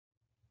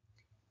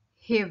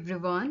Hey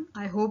everyone,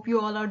 I hope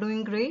you all are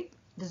doing great.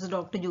 This is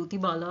Dr. Jyoti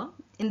Bala.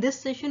 In this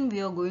session, we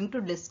are going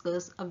to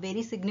discuss a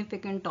very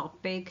significant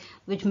topic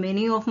which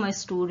many of my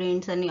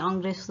students and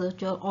young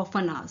researchers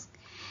often ask.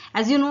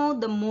 As you know,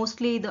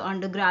 mostly the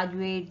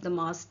undergraduate, the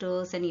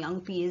masters and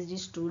young PhD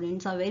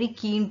students are very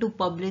keen to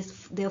publish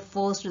their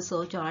first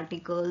research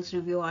articles,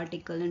 review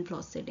article and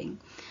proceeding.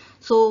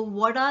 So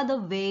what are the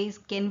ways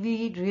can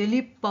we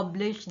really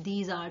publish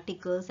these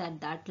articles at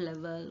that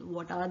level?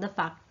 What are the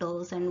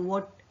factors and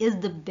what is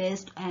the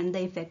best and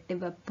the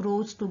effective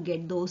approach to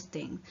get those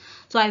things?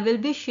 So I will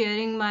be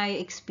sharing my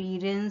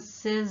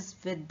experiences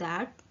with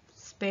that,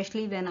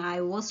 especially when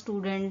I was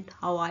student,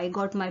 how I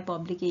got my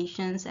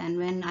publications, and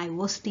when I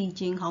was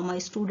teaching, how my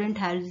student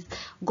has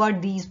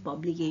got these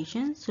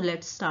publications. So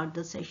let's start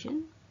the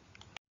session.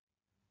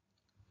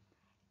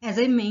 As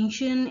I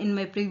mentioned in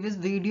my previous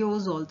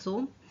videos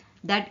also,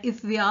 that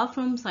if we are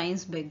from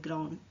science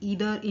background,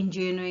 either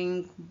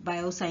engineering,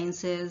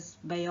 biosciences,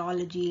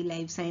 biology,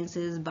 life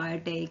sciences,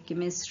 biotech,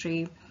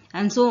 chemistry,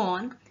 and so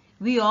on,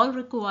 we all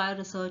require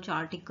research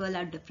article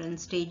at different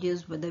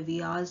stages, whether we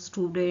are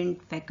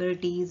student,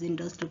 faculties,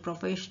 industry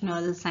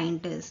professionals,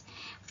 scientists,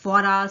 for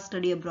our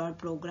study abroad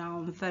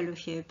program,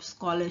 fellowship,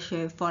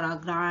 scholarship, for our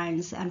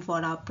grants, and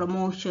for our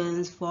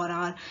promotions, for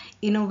our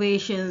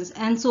innovations,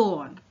 and so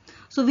on.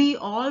 So we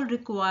all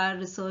require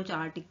research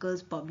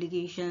articles,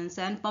 publications,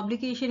 and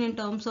publication in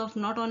terms of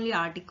not only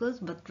articles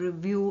but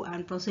review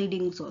and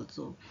proceedings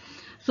also.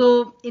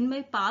 So in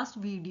my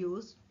past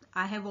videos,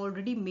 I have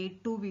already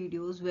made two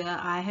videos where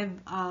I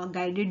have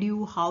guided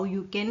you how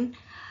you can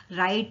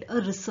write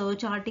a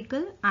research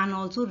article and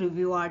also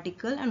review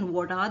article and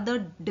what are the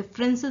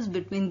differences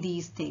between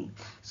these things.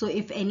 So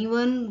if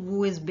anyone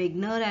who is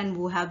beginner and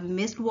who have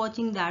missed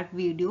watching that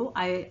video,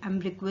 I am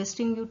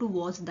requesting you to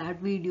watch that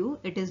video.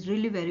 It is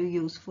really very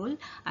useful.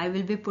 I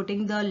will be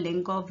putting the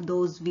link of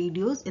those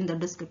videos in the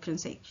description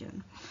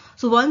section.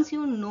 So once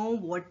you know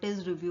what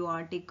is review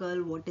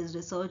article, what is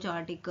research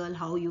article,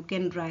 how you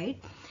can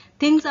write,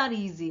 things are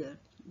easier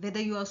whether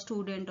you are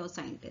student or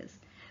scientist.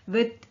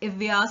 With if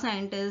we are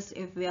scientists,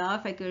 if we are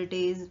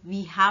faculties,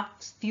 we have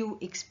few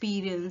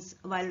experience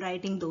while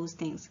writing those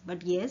things.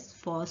 But yes,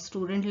 for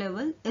student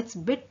level, it's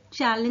bit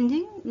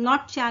challenging,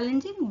 not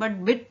challenging,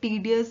 but bit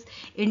tedious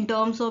in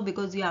terms of,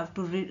 because you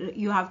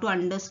have to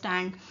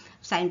understand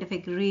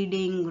scientific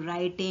reading,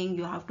 writing,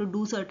 you have to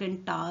do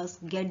certain tasks,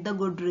 get the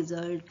good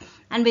result,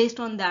 and based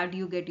on that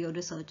you get your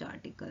research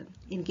article.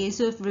 In case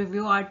of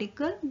review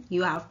article,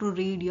 you have to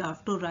read, you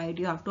have to write,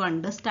 you have to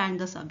understand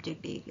the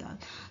subject area.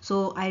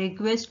 So I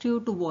request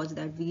you to watch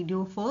that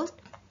video first.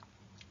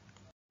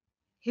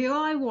 Here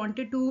I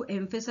wanted to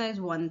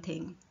emphasize one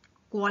thing: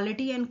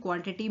 quality and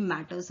quantity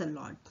matters a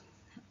lot.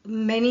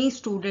 Many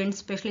students,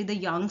 especially the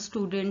young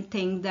student,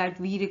 think that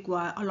we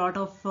require a lot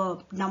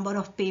of number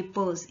of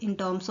papers in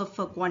terms of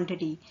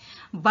quantity,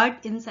 but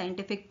in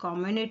scientific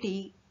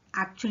community,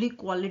 actually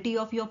quality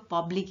of your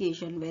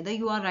publication, whether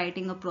you are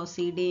writing a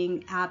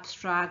proceeding,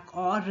 abstract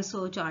or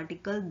research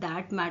article,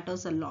 that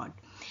matters a lot.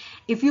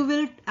 If you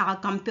will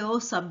compare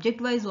subject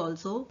wise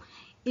also,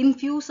 in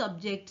few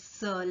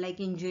subjects like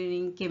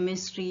engineering,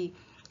 chemistry,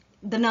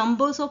 the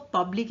numbers of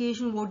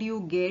publication what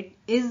you get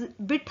is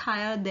bit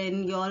higher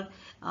than your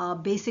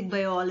basic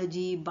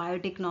biology,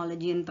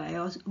 biotechnology and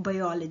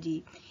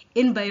biology.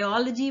 In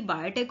biology,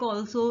 biotech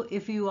also,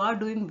 if you are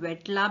doing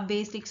wet lab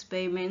based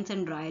experiments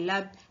and dry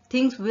lab,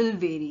 things will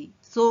vary.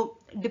 So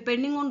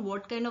depending on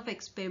what kind of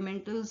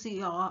experimentals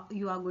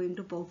you are going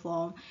to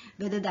perform,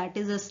 whether that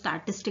is a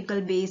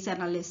statistical based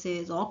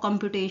analysis or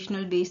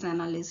computational based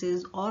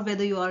analysis, or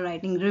whether you are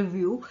writing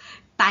review,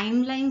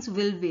 timelines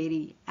will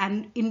vary,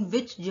 and in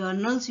which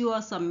journals you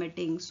are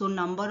submitting. So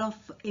number of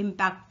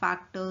impact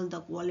factors,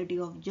 the quality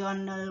of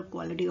journal,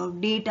 quality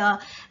of data,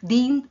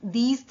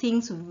 these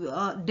things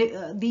are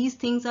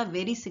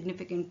very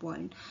significant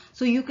point.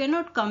 So you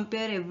cannot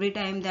compare every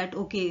time that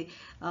okay,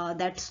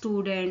 that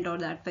student or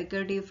that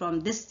faculty from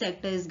this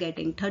sector is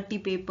getting 30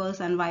 papers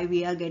and why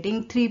we are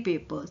getting 3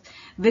 papers.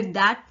 With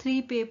that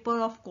 3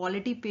 paper of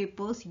quality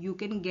papers, you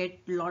can get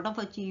lot of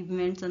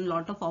achievements and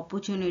lot of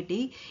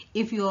opportunity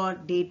if your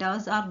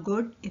datas are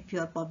good, if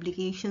your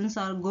publications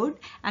are good,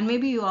 and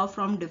maybe you are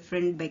from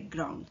different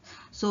backgrounds.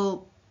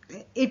 So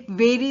it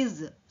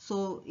varies.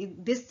 So in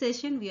this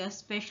session we are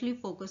especially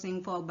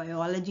focusing for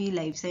biology,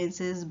 life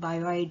sciences,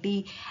 bio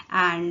IT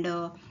and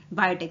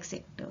biotech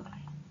sector.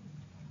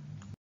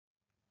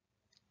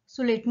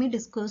 So let me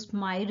discuss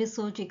my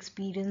research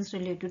experience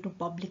related to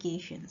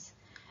publications.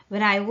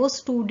 When I was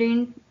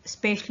student,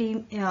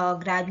 especially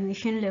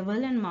graduation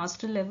level and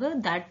master level,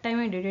 that time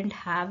I didn't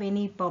have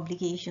any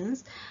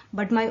publications,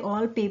 but my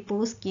all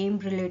papers came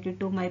related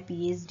to my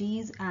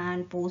PhDs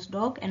and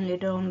postdoc, and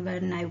later on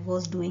when I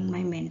was doing my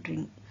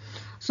mentoring.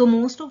 So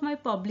most of my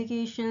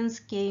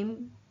publications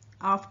came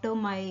after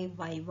my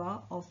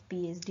viva of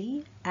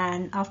PhD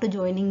and after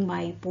joining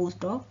my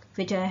postdoc,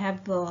 which I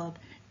have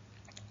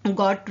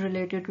got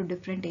related to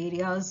different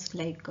areas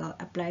like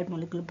applied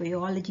molecular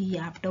biology,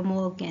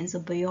 aptamer, cancer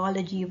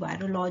biology,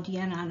 virology,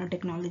 and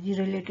nanotechnology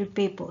related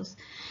papers.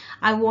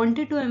 I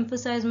wanted to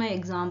emphasize my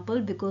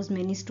example because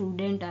many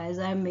students, as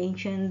I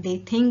mentioned, they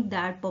think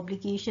that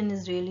publication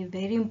is really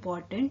very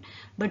important.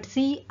 But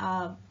see,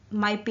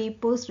 my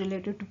papers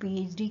related to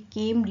PhD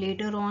came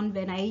later on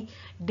when I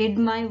did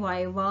my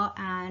viva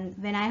and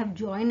when I have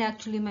joined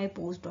actually my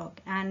postdoc,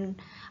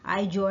 and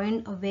I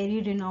joined a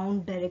very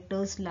renowned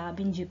director's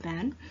lab in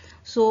Japan.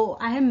 So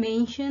I have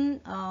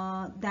mentioned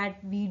that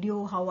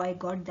video how I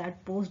got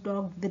that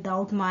postdoc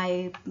without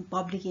my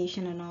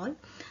publication and all.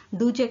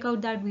 Do check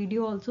out that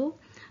video also.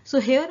 So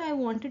here I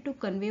wanted to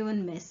convey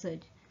one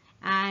message,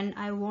 and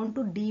I want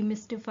to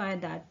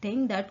demystify that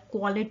thing that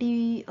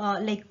quality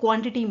like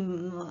quantity,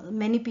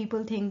 many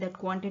people think that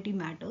quantity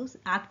matters.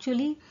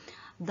 Actually,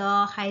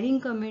 the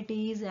hiring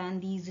committees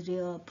and these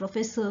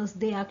professors,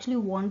 they actually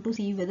want to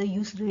see whether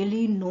you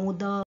really know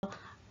the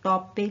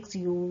topics,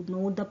 you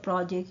know the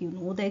project, you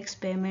know the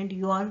experiment,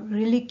 you are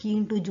really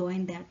keen to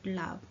join that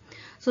lab.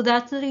 So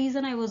that's the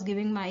reason I was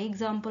giving my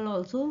example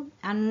also,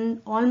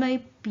 and all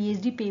my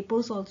PhD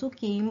papers also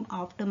came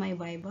after my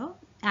viva.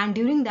 And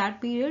during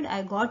that period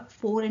I got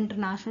 4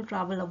 international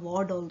travel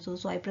award also.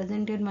 So I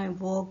presented my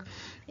work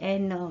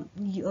in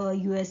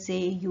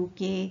USA,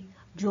 UK,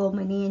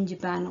 Germany, and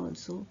Japan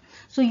also.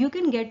 So you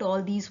can get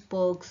all these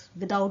perks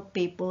without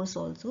papers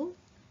also.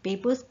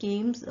 Papers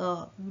came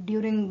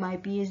during my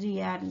PhD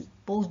and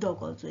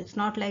postdoc also. It's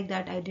not like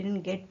that I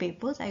didn't get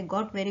papers. I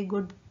got very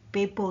good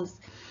papers,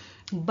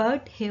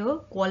 but here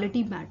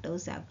quality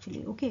matters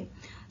actually. Okay,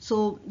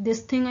 so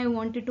this thing I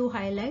wanted to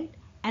highlight.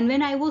 And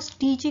when I was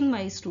teaching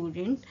my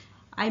student,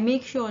 I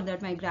make sure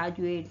that my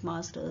graduate,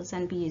 masters,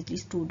 and PhD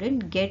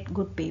student get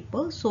good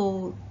papers.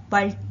 So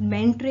while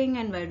mentoring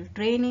and while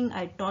training,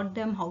 I taught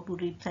them how to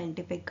read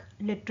scientific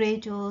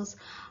literatures,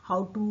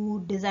 how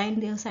to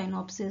design their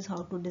synopsis,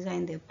 how to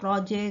design their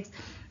projects,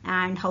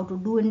 and how to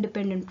do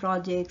independent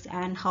projects,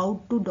 and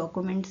how to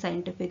document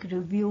scientific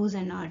reviews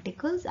and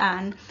articles,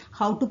 and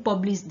how to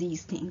publish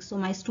these things. So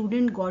my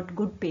student got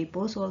good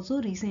papers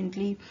also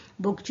recently,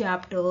 book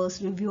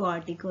chapters, review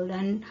article,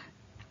 and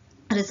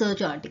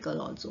research article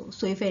also.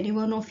 So if any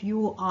one of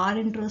you are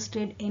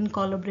interested in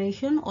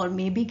collaboration or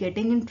maybe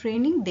getting in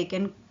training, they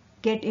can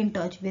get in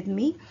touch with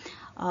me.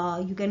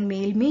 You can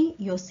mail me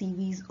your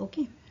CVs.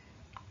 Okay.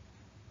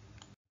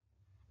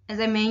 As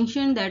I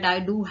mentioned that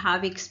I do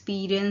have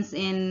experience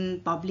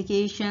in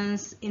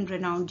publications in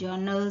renowned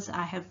journals.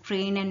 I have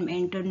trained and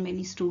mentored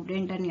many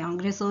students and young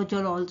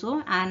researchers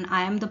also, and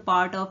I am the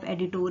part of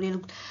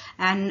editorial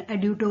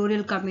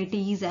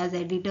committees as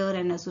editor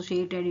and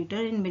associate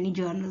editor in many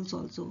journals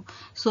also.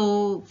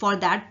 So for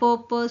that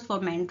purpose, for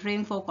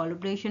mentoring, for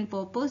collaboration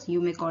purpose,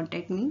 you may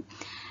contact me.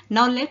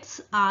 Now let's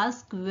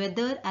ask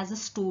whether as a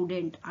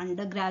student,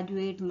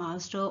 undergraduate,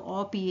 master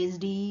or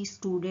PhD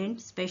student,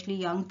 especially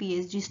young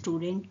PhD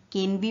student,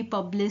 can we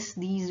publish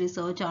these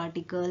research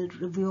articles,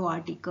 review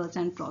articles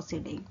and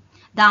proceeding?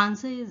 The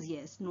answer is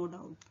yes, no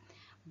doubt.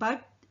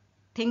 But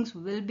things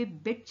will be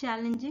bit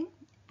challenging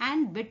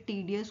and bit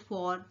tedious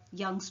for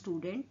young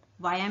student.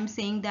 Why I'm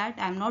saying that,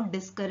 I'm not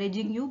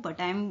discouraging you, but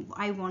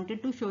I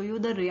wanted to show you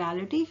the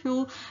reality,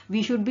 so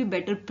we should be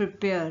better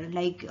prepared,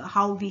 like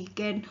how we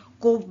can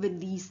cope with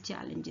these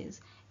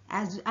challenges.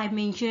 As I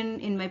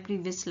mentioned in my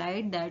previous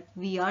slide that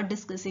we are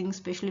discussing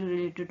especially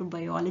related to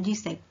biology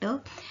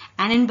sector,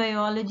 and in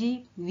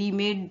biology we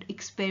made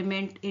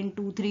experiment in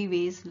 2-3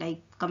 ways,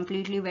 like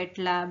completely wet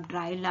lab,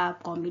 dry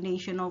lab,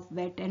 combination of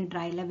wet and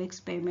dry lab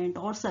experiment,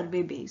 or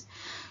survey based.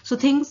 So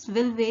things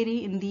will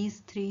vary in these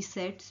 3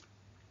 sets.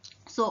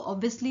 So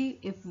obviously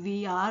if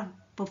we are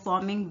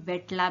performing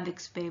wet lab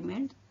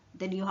experiment,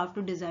 then you have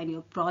to design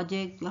your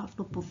project, you have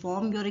to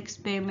perform your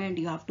experiment,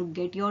 you have to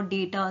get your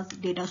data.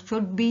 Data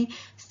should be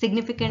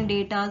significant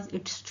data,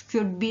 it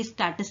should be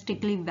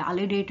statistically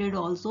validated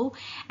also.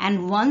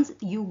 And once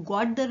you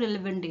got the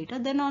relevant data,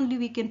 then only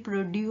we can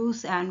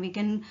produce and we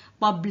can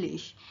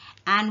publish.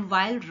 And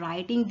while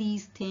writing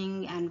these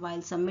things and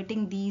while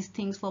submitting these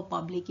things for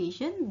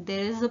publication,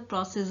 there is a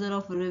procedure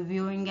of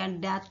reviewing,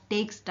 and that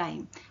takes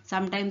time.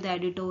 Sometimes the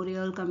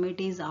editorial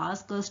committees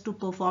ask us to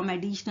perform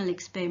additional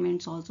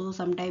experiments also.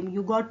 Sometimes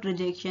you got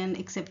rejection,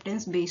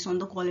 acceptance based on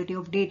the quality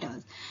of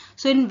data.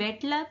 So in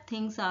wet lab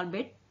things are a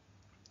bit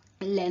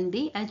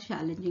lengthy and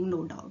challenging,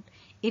 no doubt.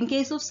 In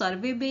case of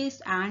survey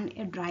based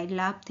and dry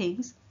lab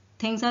things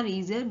are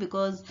easier,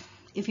 because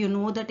if you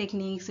know the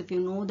techniques, if you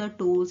know the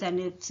tools, and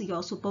if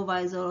your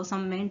supervisor or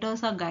some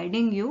mentors are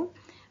guiding you,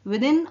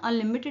 within a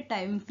limited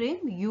time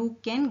frame you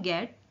can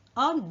get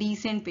a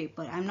decent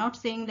paper. I'm not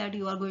saying that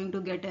you are going to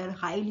get a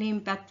highly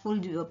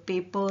impactful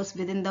papers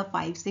within the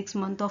 5-6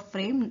 month of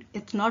frame.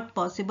 It's not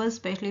possible,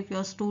 especially if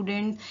you're a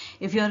student,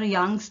 if you're a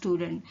young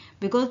student,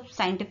 because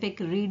scientific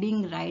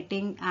reading,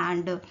 writing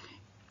and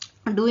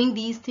doing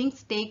these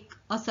things take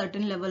a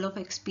certain level of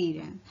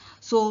experience.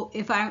 So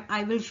if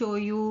I will show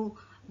you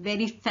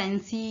very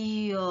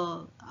fancy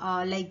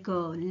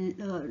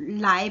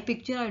lie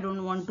picture. I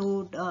don't want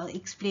to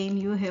explain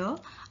you here.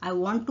 I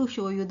want to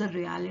show you the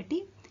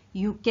reality.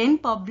 You can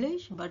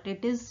publish, but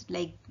it is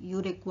like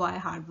you require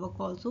hard work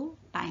also.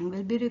 Time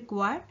will be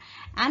required,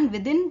 and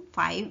within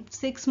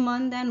 5-6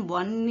 months and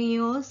 1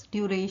 year's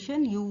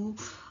duration, you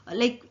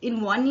like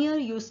in 1 year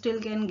you still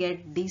can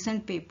get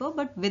decent paper,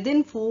 but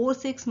within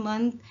 4-6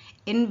 months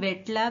in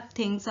wet lab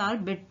things are a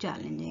bit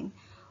challenging.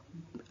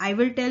 I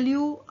will tell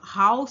you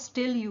how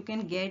still you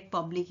can get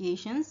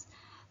publications.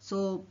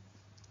 So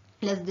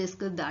let's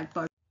discuss that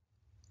part.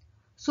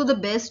 So the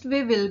best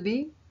way will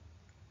be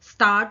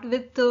start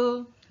with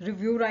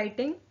review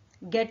writing.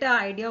 Get an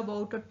idea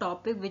about a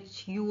topic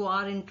which you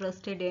are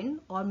interested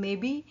in, or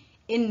maybe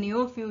in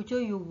near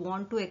future you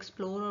want to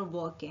explore or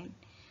work in.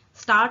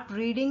 Start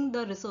reading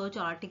the research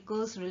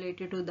articles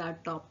related to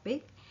that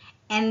topic,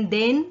 and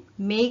then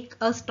make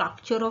a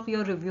structure of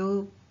your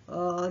review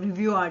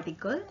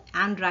article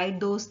and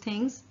write those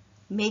things.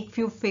 Make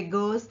few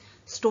figures,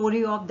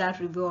 story of that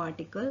review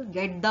article.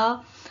 Get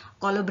the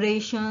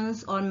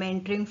collaborations or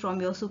mentoring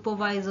from your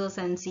supervisors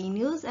and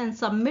seniors, and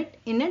submit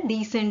in a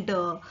decent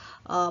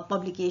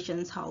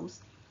publications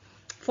house.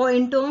 For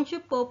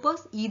internship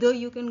purpose, either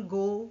you can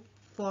go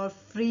for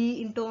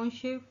free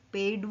internship,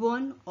 paid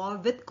one, or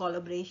with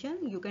collaboration.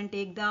 You can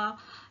take the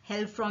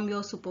help from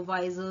your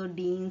supervisor,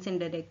 deans and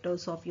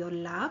directors of your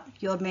lab.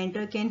 Your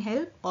mentor can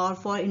help, or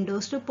for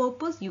industrial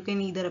purpose, you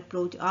can either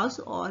approach us,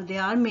 or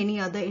there are many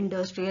other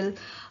industrial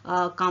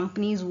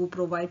companies who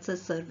provide such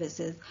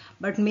services.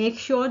 But make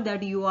sure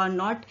that you are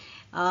not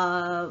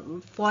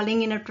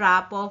falling in a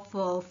trap of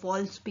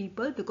false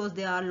people, because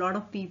there are a lot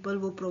of people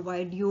who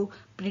provide you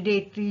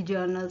predatory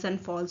journals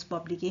and false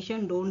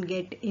publication. Don't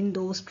get in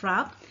those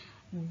traps.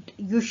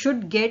 You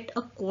should get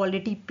a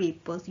quality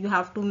papers. You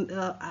have to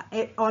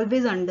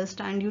always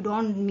understand, you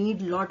don't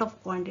need lot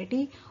of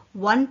quantity.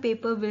 One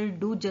paper will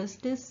do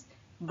justice,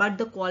 but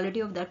the quality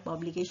of that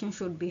publication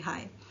should be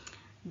high.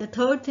 The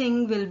third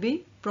thing will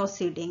be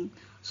proceeding.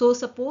 So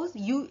suppose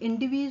you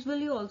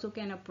individually also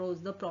can approach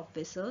the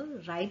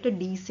professor, write a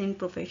decent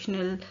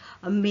professional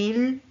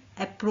mail,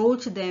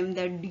 approach them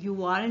that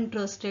you are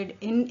interested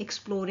in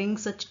exploring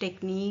such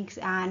techniques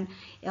and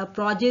a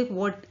project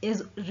what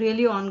is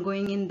really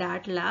ongoing in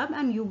that lab,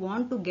 and you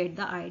want to get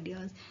the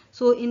ideas.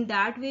 So in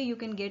that way you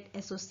can get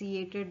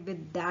associated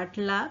with that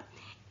lab,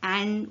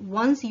 and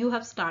once you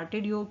have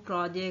started your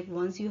project,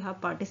 once you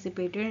have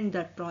participated in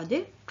that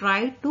project,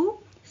 try to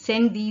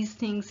send these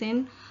things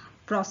in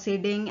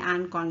proceeding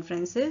and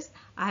conferences.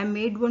 I have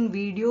made one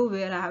video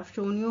where I have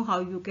shown you how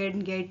you can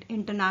get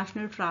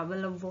international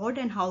travel award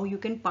and how you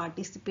can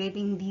participate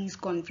in these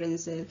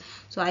conferences.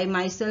 So I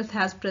myself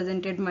has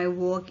presented my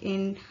work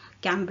in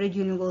Cambridge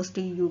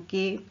University,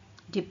 UK,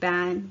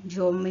 Japan,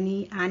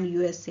 Germany and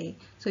USA.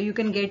 So you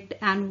can get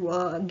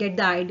get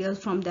the ideas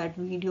from that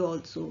video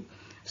also.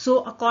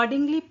 So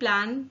accordingly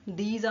plan.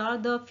 These are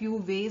the few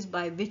ways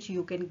by which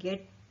you can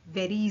get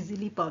very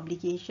easily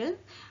publication.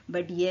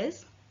 But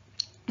yes,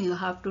 you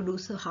have to do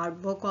some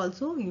hard work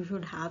also. You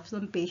should have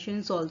some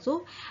patience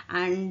also,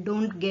 and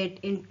don't get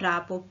in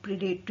trap of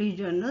predatory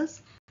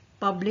journals.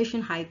 Publish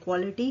in high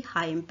quality,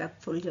 high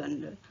impactful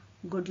journal.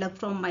 Good luck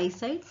from my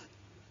side.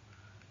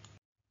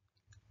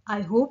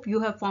 I hope you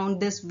have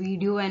found this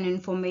video and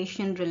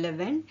information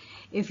relevant.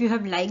 If you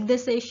have liked the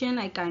session,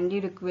 I kindly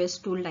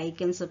request to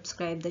like and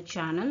subscribe the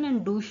channel,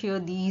 and do share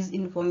these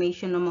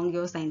information among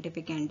your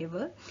scientific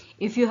endeavor.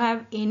 If you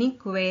have any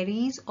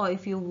queries, or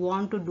if you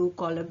want to do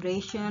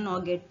collaboration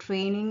or get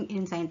training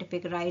in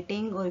scientific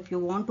writing, or if you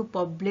want to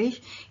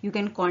publish, you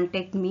can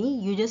contact me.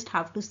 You just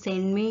have to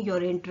send me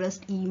your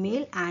interest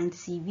email and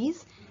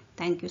CVs.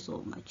 Thank you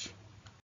so much.